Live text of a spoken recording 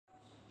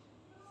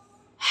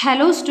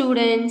Hello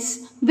students,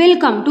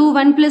 welcome to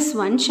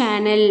 1+1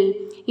 channel.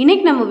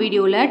 இன்னைக்கு நம்ம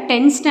வீடியோல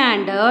 10th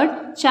standard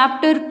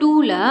chapter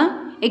 2ல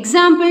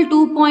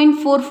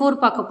Example-2.44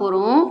 பார்க்க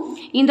போறோம்.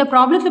 இந்த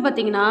ப்ராப்ளத்துல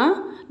பாத்தீங்கன்னா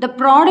the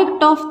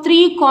product of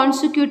three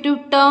consecutive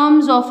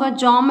terms of a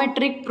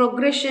geometric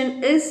progression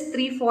is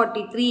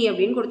 343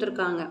 அப்படினு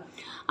கொடுத்திருக்காங்க.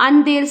 And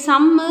their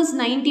sum is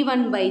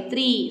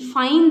 91/3.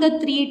 Find the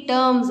three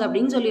terms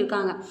அப்படினு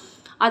சொல்லிருக்காங்க.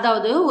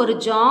 அதாவது ஒரு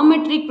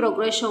ஜியோமெட்ரிக்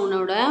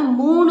ப்ரோக்ரஷனோட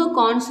 3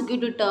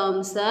 கான்சிக்யூட்டிவ்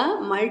டேர்ம்ஸை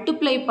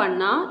மல்டிப்ளை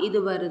பண்ணால் இது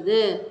வருது,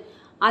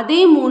 அதே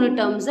 3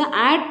 டேர்ம்ஸை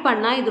ஆட்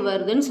பண்ணால் இது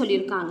வருதுன்னு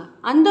சொல்லியிருக்காங்க.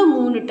 அந்த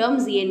 3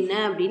 டேர்ம்ஸ் என்ன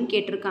அப்படின்னு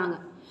கேட்டிருக்காங்க.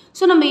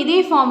 ஸோ நம்ம இதே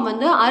ஃபார்ம்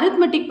வந்து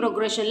அரித்மெட்டிக்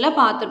ப்ரோக்ரஷனில்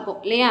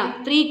பார்த்துருப்போம் இல்லையா?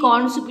 3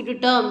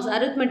 கான்சிக்யூட்டிவ் டேர்ம்ஸ்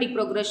அரித்மெட்டிக்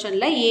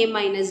ப்ரோக்ரஷனில்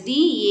a-d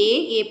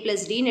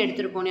a+dன்னு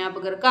எடுத்துருப்போம்,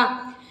 ஞாபகம் இருக்கா?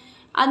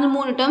 அந்த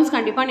 3 டேர்ம்ஸ்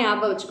கண்டிப்பாக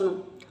ஞாபகம் வச்சுக்கணும்.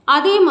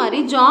 அதே மாதிரி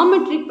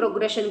ஜியோமெட்ரிக்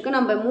ப்ரோக்ரஷனுக்கு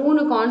நம்ம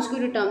 3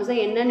 கான்சிக்யூட்டிவ் டேர்ம்ஸை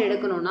என்னென்னு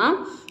எடுக்கணும்னா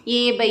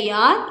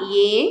a/r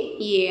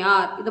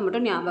a/ar இதை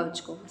மட்டும் ஞாபகம்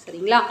வச்சுக்கோங்க,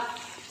 சரிங்களா?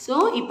 ஸோ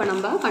இப்போ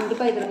நம்ம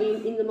கண்டிப்பாக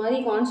இதில் இந்த மாதிரி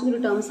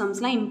கான்சிக்யூட்டிவ் டேர்ம்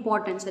சம்ஸ்லாம்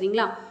இம்பார்ட்டன்ட்,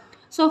 சரிங்களா?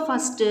 So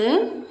first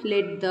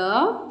let the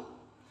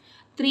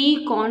 3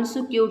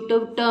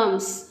 consecutive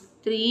terms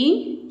 3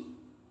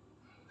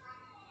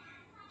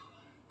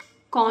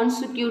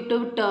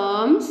 consecutive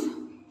terms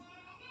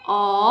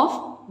of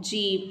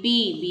GP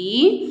be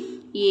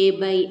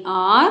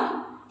a/r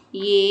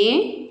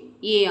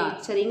a/ar,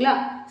 சரிங்களா?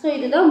 ஸோ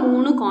இதுதான்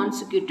 3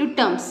 consecutive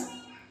terms.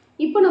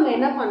 இப்போ நம்ம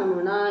என்ன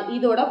பண்ணணும்னா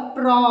இதோட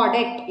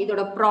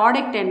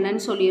ப்ராடக்ட்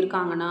என்னன்னு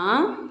சொல்லியிருக்காங்கன்னா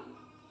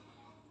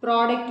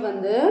ப்ராடக்ட்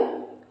வந்து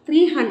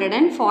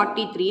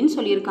 343ன்னு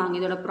சொல்லியிருக்காங்க.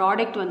 இதோட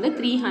ப்ராடக்ட் வந்து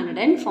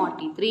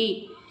 343,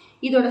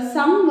 இதோட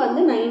சம்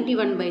வந்து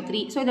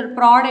 91/3. ஸோ இதோட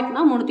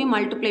ப்ராடக்ட்னா மூணுத்தையும்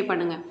மல்டிப்ளை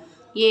பண்ணுங்க.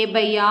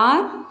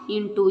 a/r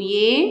into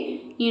a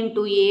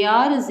into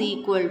ar is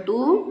equal to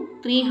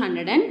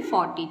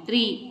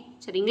 343,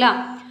 சரிங்களா?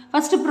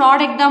 ஃபஸ்ட்டு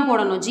ப்ராடக்ட் தான்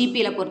போடணும்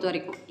ஜிபியில் பொறுத்த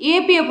வரைக்கும்.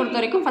 ஏபியை பொறுத்த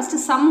வரைக்கும் ஃபஸ்ட்டு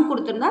சம்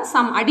கொடுத்துருந்தா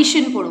சம்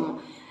அடிஷன் போடுவோம்,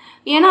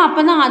 ஏன்னா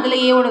அப்போ தான் அதில்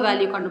ஏவோட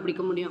வேல்யூ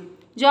கண்டுபிடிக்க முடியும்.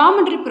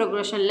 ஜியோமெட்ரிக்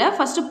ப்ரோக்ரஷனில்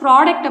ஃபஸ்ட்டு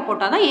ப்ராடக்டை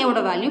போட்டால் தான் ஏவோட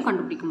வேல்யூ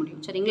கண்டுபிடிக்க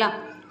முடியும், சரிங்களா?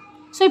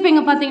 ஸோ இப்போ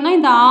இங்கே பார்த்தீங்கன்னா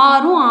இந்த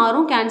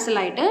ஆறும் கேன்சல்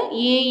ஆகிட்டு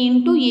a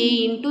into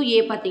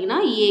a பார்த்தீங்கன்னா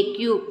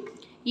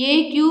a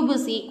cube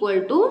is equal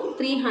to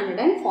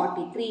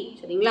 343,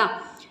 சரிங்களா?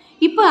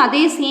 இப்போ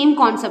அதே சேம்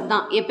கான்செப்ட்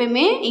தான்.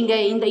 எப்பயுமே இங்கே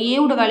இந்த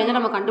ஏவோட வேல்யூ தான்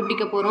நம்ம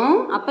கண்டுபிடிக்க போகிறோம்.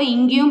 அப்போ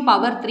இங்கேயும்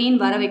பவர்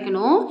 3ன்னு வர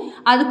வைக்கணும்.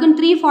 அதுக்குன்னு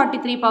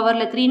 343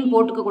 பவரில் 3ன்னு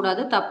போட்டுக்க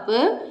கூடாது, தப்பு.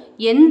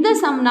 எந்த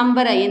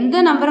நம்பரை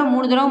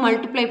 3 தடவை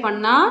மல்டிப்ளை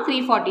பண்ணால்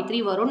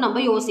 343 வரும்னு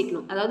நம்ம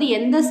யோசிக்கணும். அதாவது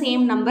எந்த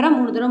சேம் நம்பரை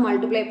 3 தடவை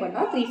மல்டிப்ளை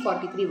பண்ணால்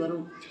 343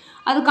 வரும்.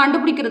 அது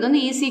கண்டுபிடிக்கிறது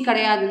வந்து ஈஸி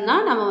கிடையாதுன்னா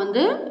நம்ம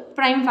வந்து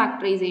ப்ரைம்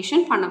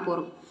ஃபேக்டரைசேஷன் பண்ண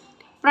போகிறோம்,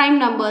 ப்ரைம்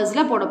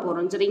நம்பர்ஸில் போட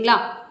போகிறோம், சரிங்களா?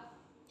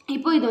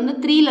 இப்போ இது வந்து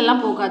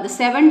 3லலாம் போகாது,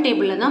 7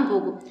 டேபிளில் தான்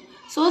போகும்.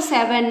 ஸோ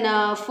 7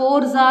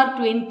 4s are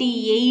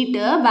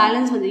 28,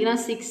 பேலன்ஸ் வந்தீங்கன்னா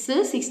 6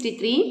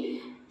 63,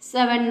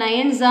 7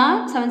 9s are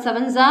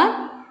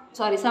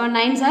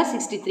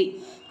 63.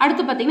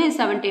 அடுத்து பார்த்தீங்கன்னா இது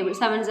 7 table,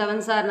 7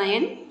 7s are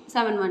 9,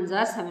 7 1s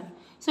are 7.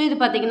 So இது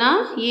பார்த்தீங்கன்னா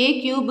a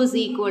cube is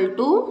equal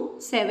to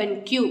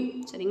 7q,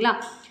 சரிங்களா?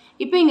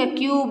 இப்போ இங்கே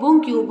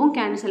க்யூபும்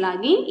கேன்சல்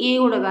ஆகி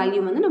ஏவோட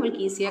வேல்யூ வந்து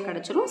நம்மளுக்கு ஈஸியாக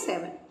கிடச்சிரும்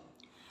 7.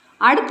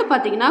 அடுத்து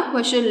பார்த்தீங்கன்னா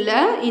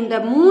கொஷனில் இந்த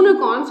 3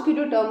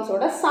 கான்சிக்யூட்டிவ்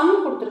டேர்ம்ஸோட சம்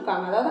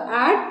கொடுத்துருக்காங்க, அதாவது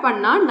ஆட்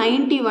பண்ணால்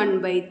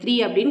 91/3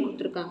 அப்படின்னு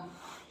கொடுத்துருக்காங்க.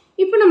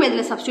 இப்போ நம்ம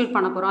இதில் சப்ஸ்டியூட்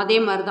பண்ண போகிறோம். அதே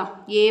மாதிரி தான்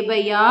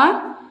a/r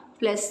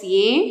plus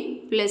a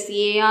plus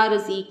ar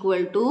is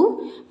equal to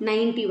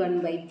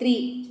 91/3,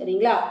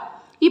 சரிங்களா?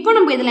 இப்போ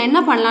நம்ம இதில்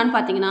என்ன பண்ணலான்னு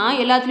பார்த்தீங்கன்னா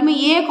எல்லாத்துலேயுமே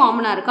a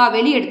காமனாக இருக்கா,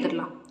 வெளியே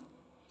எடுத்துடலாம்.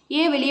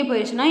 a வெளியே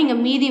போயிடுச்சுன்னா இங்கே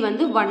மீதி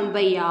வந்து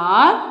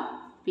 1/r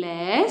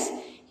ப்ளஸ்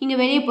இங்கே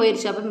வெளியே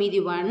போயிடுச்சு, அப்போ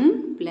மீதி 1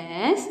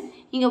 ப்ளஸ்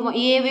இங்கே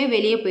ஏவே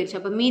வெளியே போயிடுச்சு,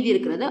 அப்போ மீதி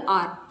இருக்கிறது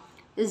r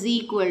is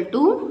equal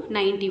to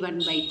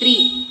 91/3.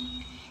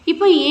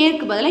 இப்போ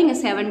ஏக்கு பதிலாக இங்கே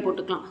 7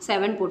 போட்டுக்கலாம்.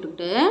 7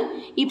 போட்டுக்கிட்டு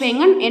இப்போ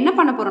என்ன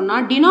பண்ண போகிறோம்னா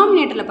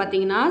டினாமினேட்டரில்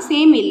பார்த்தீங்கன்னா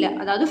சேம் இல்லை,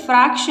 அதாவது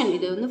ஃப்ராக்ஷன்,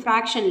 இது வந்து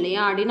ஃப்ராக்ஷன்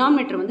இல்லையா?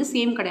 டினாமினேட்டர் வந்து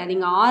சேம் கிடையாது.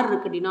 இங்கே r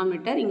இருக்குது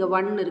டினாமினேட்டர், இங்கே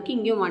 1 இருக்குது,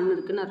 இங்கேயும் 1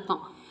 இருக்குதுன்னு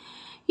அர்த்தம்.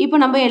 இப்போ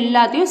நம்ம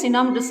எல்லாத்தையும்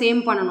டினாமினேட்டர் சேம்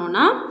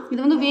பண்ணணும்னா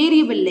இது வந்து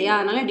வேரியபிள் இல்லையா?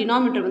 அதனால்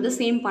டினாமினேட்டர் வந்து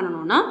சேம்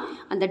பண்ணணும்னா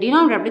அந்த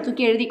டினாமினேட்டர் அப்படியே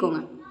தூக்கி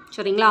எழுதிக்கோங்க,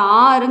 சரிங்களா?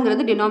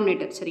 ஆறுங்கிறது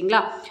டினாமினேட்டர், சரிங்களா?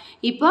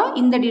 இப்போ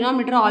இந்த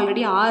டினாமினேட்டர்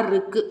ஆல்ரெடி 6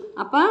 இருக்குது.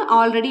 அப்போ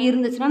ஆல்ரெடி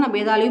இருந்துச்சுன்னா நம்ம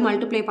எதாலையும்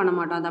மல்டிப்ளை பண்ண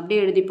மாட்டோம், அது அப்படியே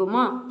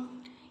எழுதிப்போமா?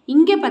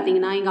 இங்கே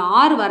பார்த்தீங்கன்னா இங்கே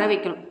 6 வர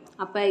வைக்கணும்.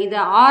 அப்போ இதை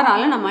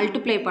 6ஆல் நான்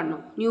மல்டிப்ளை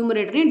பண்ணணும்,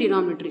 நியூமரேட்டரையும்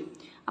டினாமினேட்டரையும்.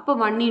 அப்போ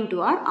 1 into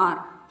r,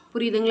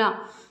 புரியுதுங்களா?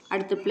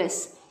 அடுத்து ப்ளஸ்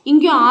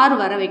இங்கேயும் 6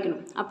 வர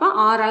வைக்கணும். அப்போ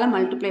 6ஆல்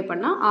மல்டிப்ளை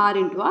பண்ணால் r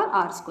into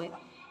r².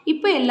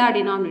 இப்போ எல்லா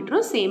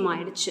டினாமினேட்டரும் சேம்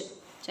ஆகிடுச்சு,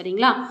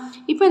 சரிங்களா?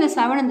 இப்போ இந்த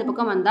 7 இந்த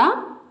பக்கம் வந்தால்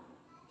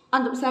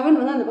அந்த 7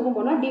 வந்து அந்த பக்கம்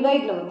போனால்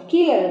டிவைடில் வரும்,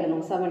 கீழே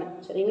எழுதணும் 7,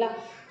 சரிங்களா?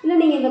 இல்லை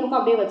நீங்கள் இந்த பக்கம்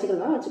அப்படியே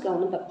வச்சுக்கலாம்,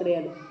 ஒன்றும் தப்பு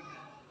கிடையாது.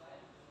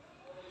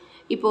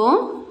 இப்போது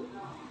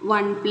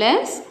 1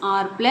 plus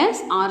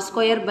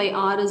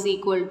r/r² is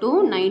equal to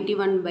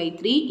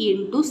 91/3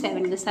 into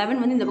 7. இந்த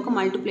 7 வந்து இந்த பக்கம்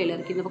மல்டிப்ளைல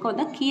இருக்குது, இந்த பக்கம்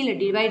வந்தால் கீழே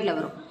டிவைடில்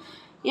வரும்.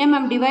 ஏன்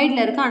மேம்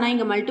டிவைடில் இருக்குது ஆனால்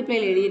இங்கே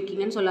மல்டிப்ளைல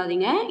எழுதியிருக்கீங்கன்னு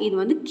சொல்லாதீங்க. இது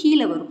வந்து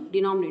கீழே வரும்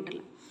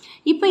டினாமினேட்டரில்.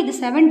 இப்போ இது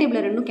 7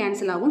 டேபிளில் ரெண்டும்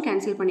கேன்சல் ஆகும்.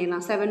 கேன்சல்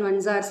பண்ணிடலாம். 7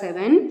 1s are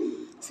 7,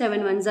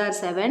 7 1s are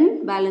 7,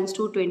 balance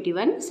 2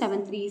 21, 7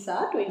 3s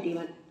are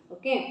 21.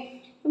 Okay,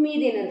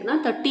 மீதி என்ன இருக்குன்னா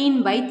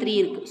 13/3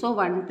 இருக்குது. So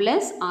 1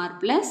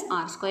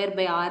 + r square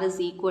by r is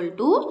equal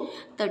to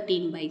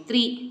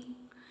 13/3.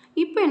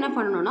 இப்போ என்ன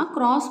பண்ணணும்னா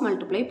கிராஸ்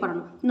மல்டிப்ளை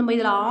பண்ணணும். நம்ம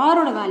இதில்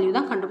ஆரோட வேல்யூ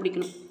தான்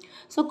கண்டுபிடிக்கணும்.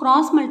 ஸோ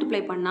கிராஸ்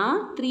மல்டிப்ளை பண்ணால்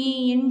 3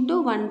 ×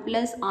 1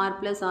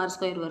 + r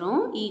square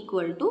வரும்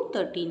ஈக்குவல் டு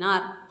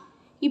 13r.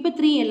 இப்போ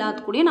 3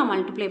 எல்லாத்துக்கூடயும் நான்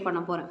மல்டிப்ளை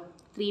பண்ண போகிறேன்.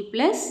 3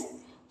 +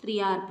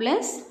 3r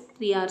 +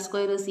 3r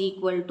square is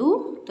equal to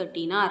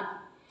 13r.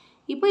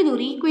 இப்போ இது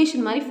ஒரு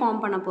ஈக்குவேஷன் மாதிரி ஃபார்ம்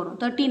பண்ண போகிறோம்.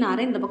 13r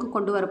இந்த பக்கம்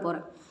கொண்டு வர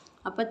போகிறேன்.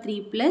 அப்போ 3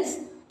 +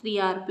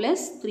 3r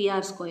 +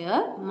 3r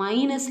square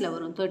மைனஸில்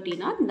வரும்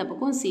 13r, இந்த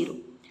பக்கம் 0.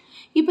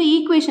 இப்போ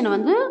ஈக்குவேஷனை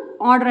வந்து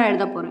ஆர்டராக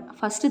எழுத போகிறேன்.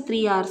 ஃபஸ்ட்டு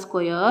 3r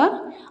square,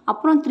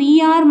 அப்புறம்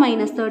 3r -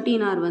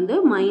 13r வந்து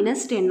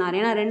 -10r.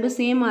 ஏன்னா ரெண்டும்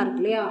சேமாக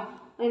இருக்கு இல்லையா,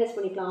 மைனஸ்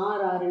பண்ணிக்கலாம்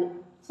r.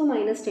 ஸோ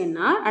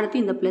 -10r,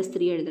 அடுத்து இந்த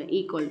 +3 எழுதுறேன்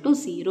ஈக்குவல் டு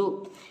 0.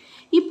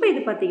 இப்போ இது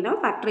பார்த்தீங்கன்னா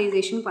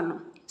ஃபேக்டரைசேஷன்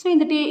பண்ணோம். ஸோ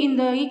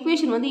இந்த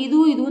ஈக்குவேஷன் வந்து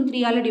இதுவும்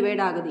 3ஆல்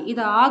டிவைட் ஆகுது.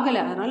 இது ஆகலை,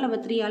 அதனால் நம்ம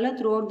 3ஆல்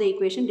through out the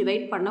equation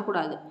divide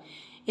பண்ணக்கூடாது.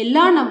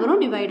 எல்லா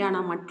நம்பரும் டிவைட்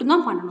ஆனால்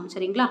மட்டும்தான் பண்ணணும்.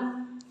 சரிங்களா?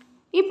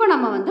 இப்போ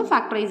நம்ம வந்து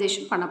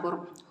ஃபேக்டரைசேஷன் பண்ண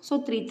போகிறோம். So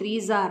 3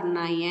 3s are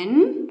 9.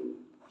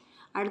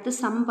 அடுத்து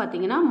சம்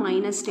பார்த்தீங்கன்னா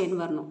 -10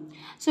 வரணும்.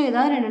 ஸோ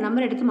ஏதாவது ரெண்டு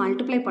நம்பர் எடுத்து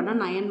மல்டிப்ளை பண்ணால்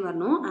 9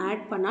 வரணும்,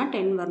 ஆட் பண்ணால்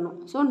 10 வரணும்.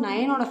 ஸோ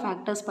 9ஓட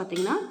ஃபேக்டர்ஸ்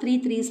பார்த்தீங்கன்னா 3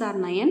 3s are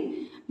 9,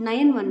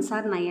 9 1s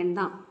are 9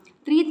 தான்.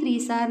 3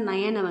 3s are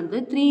 9 வந்து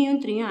 3யும்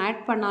 3யும்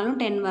ஆட் பண்ணாலும்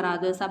 10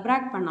 வராது,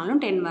 சப்ராக்ட்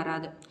பண்ணாலும் 10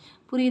 வராது.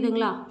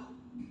 புரியுதுங்களா?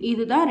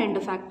 இதுதான் ரெண்டு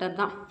ஃபேக்டர்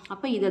தான்.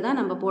 அப்போ இதை தான்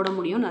நம்ம போட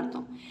முடியும்னு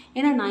அர்த்தம்.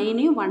 ஏன்னா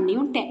 9யும்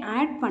 1யும்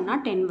ஆட்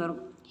பண்ணால் 10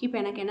 வரும். இப்போ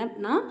எனக்கு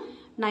என்னன்னா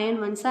 9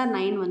 1s are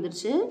 9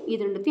 வந்துருச்சு. இது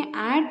ரெண்டுத்தையும்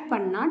ஆட்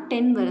பண்ணால்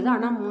 10 வருது,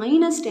 ஆனால்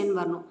 -10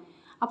 வரணும்.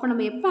 அப்போ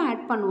நம்ம எப்போ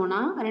ஆட்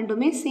பண்ணுவோன்னா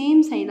ரெண்டுமே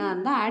சேம் சைனாக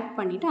இருந்தால் ஆட்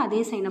பண்ணிவிட்டு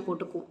அதே சைனை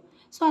போட்டுக்குவோம்.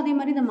 ஸோ அதே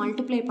மாதிரி இதை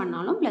மல்டிப்ளை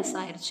பண்ணாலும் ப்ளஸ்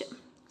ஆயிடுச்சு.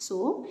 ஸோ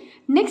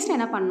நெக்ஸ்ட்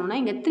என்ன பண்ணணும்னா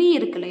இங்கே 3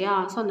 இருக்கு இல்லையா,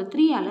 ஸோ அந்த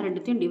 3ஆல்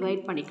ரெண்டுத்தையும்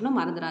டிவைட் பண்ணிக்கணும்,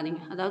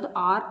 மறந்துடாதீங்க. அதாவது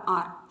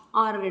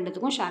ஆர்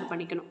ரெண்டுத்துக்கும் ஷேர்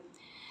பண்ணிக்கணும்.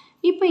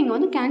 இப்போ இங்கே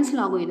வந்து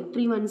கேன்சல் ஆகும். இது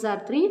 3 1s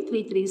are 3,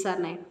 3 3s are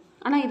 9.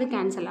 ஆனால் இது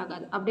கேன்சல்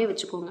ஆகாது, அப்படியே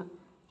வச்சுக்கோங்க.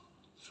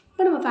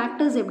 இப்போ நம்ம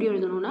ஃபேக்டர்ஸ் எப்படி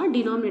எழுதணும்னா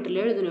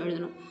டினாமினேட்டரில்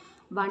எழுதணும்.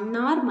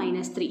 1r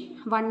 - 3,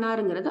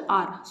 1rங்கிறது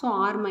r, so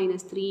r -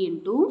 3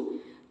 ×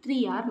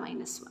 3r -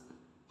 1.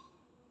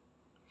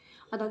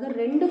 அதாவது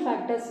ரெண்டு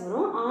ஃபேக்டர்ஸ்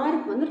வரும்,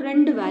 ஆருக்கு வந்து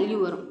ரெண்டு வேல்யூ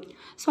வரும்.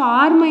 So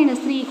r -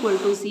 3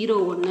 = 0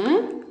 1,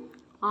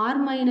 r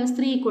 -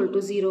 3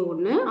 = 0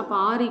 1. அப்போ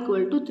r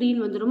 = 3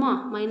 வந்துடுமா,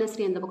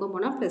 -3 அந்த பக்கம்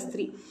போனால்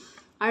 +3.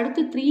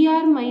 அடுத்து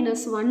 3r - 1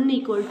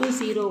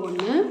 = 0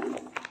 1.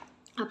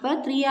 அப்போ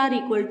 3r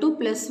 =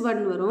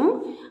 +1 வரும்.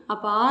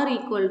 அப்போ r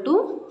 =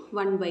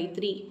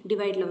 1/3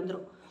 டிவைடில்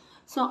வந்துடும்.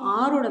 ஸோ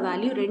ஆரோட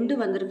வேல்யூ 2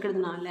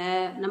 வந்திருக்கிறதுனால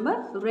நம்ம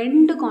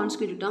 2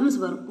 கான்ஸ்டிடியூட்டிவ் டேர்ம்ஸ்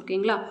வரும்.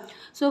 ஓகேங்களா?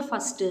 ஸோ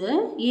ஃபஸ்ட்டு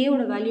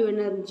ஏவோட வேல்யூ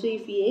என்ன இருந்துச்சு,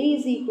 if a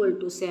is equal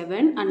to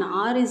 7 and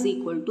r is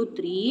equal to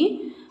 3,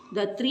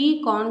 the 3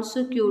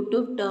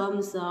 consecutive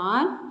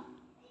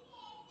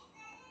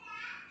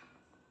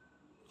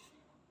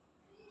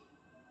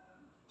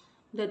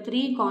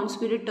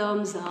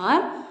terms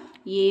are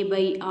a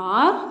by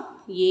r,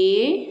 a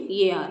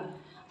r.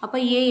 அப்போ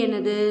a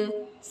என்னது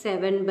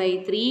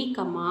 7/3,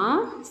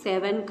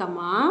 7,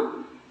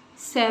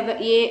 7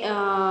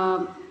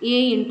 a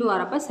into r,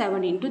 அப்போ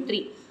 7 into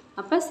 3.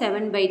 அப்போ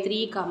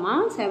 7/3,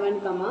 7,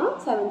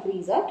 7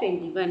 3s are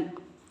 21.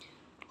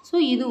 ஸோ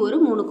இது ஒரு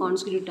 3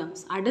 கான்ஸ்டிடியூட்டிவ்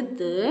டேர்ம்ஸ்.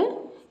 அடுத்து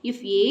if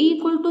a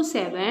 =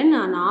 7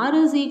 and r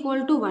is equal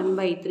to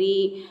 1/3,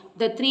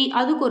 the 3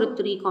 அதுக்கு ஒரு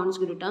 3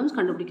 கான்ஸ்டிடியூட்டிவ் terms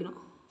கண்டுபிடிக்கணும்.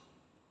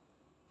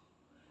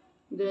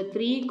 the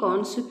 3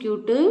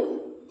 consecutive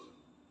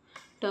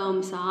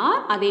terms are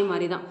அதே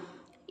மாதிரி தான்.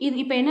 இது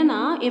இப்போ என்னென்னா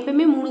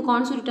எப்போயுமே 3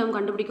 கான்ஸ்டிடியூட்டிவ் டேர்ம்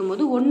கண்டுபிடிக்கும்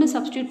போது 1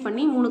 சப்ஸ்டியூட்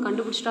பண்ணி 3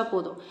 கண்டுபிடிச்சிட்டா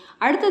போதும்.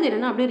 அடுத்தது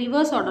என்னென்னா அப்படியே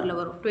ரிவர்ஸ் ஆர்டரில்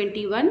வரும்.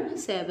 21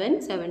 7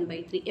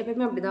 7/3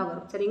 எப்போயுமே அப்படி தான்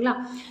வரும். சரிங்களா?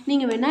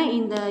 நீங்கள் வேணால்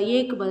இந்த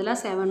ஏக்கு பதிலாக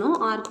 7ம்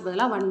ஆருக்கு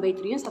பதிலாக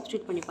 1/3யும்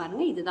சப்ஸ்டியூட் பண்ணி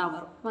பாருங்கள், இதுதான்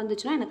வரும்.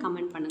 வந்துச்சுன்னா எனக்கு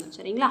கமெண்ட் பண்ணுங்கள்.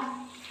 சரிங்களா?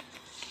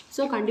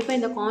 ஸோ கண்டிப்பாக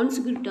இந்த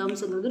கான்ஸ்டிடியூட்டிவ்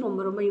டேர்ம்ஸுங்கிறது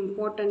ரொம்ப ரொம்ப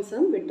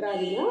இம்பார்ட்டன்ஸும்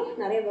விட்டுறாதீங்க,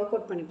 நிறைய ஒர்க்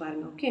அவுட் பண்ணி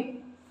பாருங்கள். ஓகே,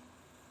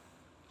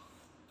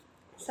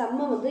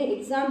 சம்மை வந்து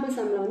எக்ஸாம்பிள்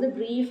சம்மில் வந்து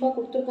ப்ரீஃபாக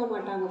கொடுத்துருக்க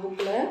மாட்டாங்க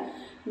புக்கில்,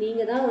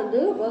 நீங்கள் தான் வந்து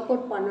ஒர்க்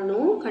அவுட்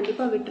பண்ணணும்.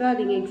 கண்டிப்பாக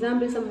விட்டுறாதீங்க.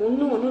 எக்ஸாம்பிள் சம்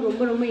ஒன்று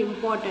ரொம்ப ரொம்ப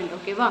இம்பார்ட்டண்ட்.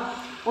 ஓகேவா?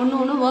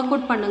 ஒன்று ஒர்க்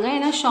அவுட் பண்ணுங்கள்.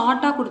 ஏன்னா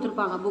ஷார்ட்டாக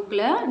கொடுத்துருப்பாங்க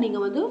புக்கில்,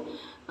 நீங்கள் வந்து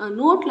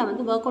நோட்டில்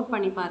வந்து ஒர்க் அவுட்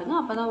பண்ணி பாருங்கள்,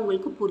 அப்போ தான்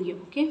உங்களுக்கு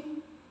புரியும். ஓகே,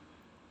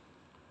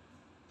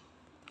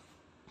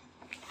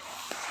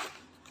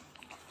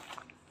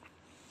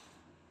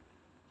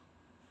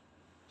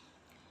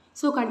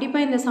 ஸோ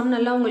கண்டிப்பாக இந்த சம்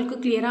நல்லா உங்களுக்கு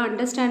கிளியராக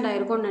அண்டர்ஸ்டாண்ட்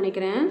ஆகிருக்கும்னு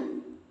நினைக்கிறேன்.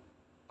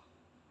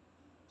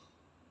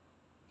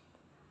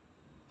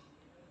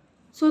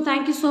 So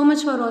thank you so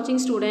much for watching,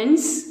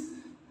 students.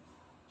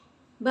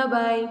 Bye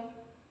bye.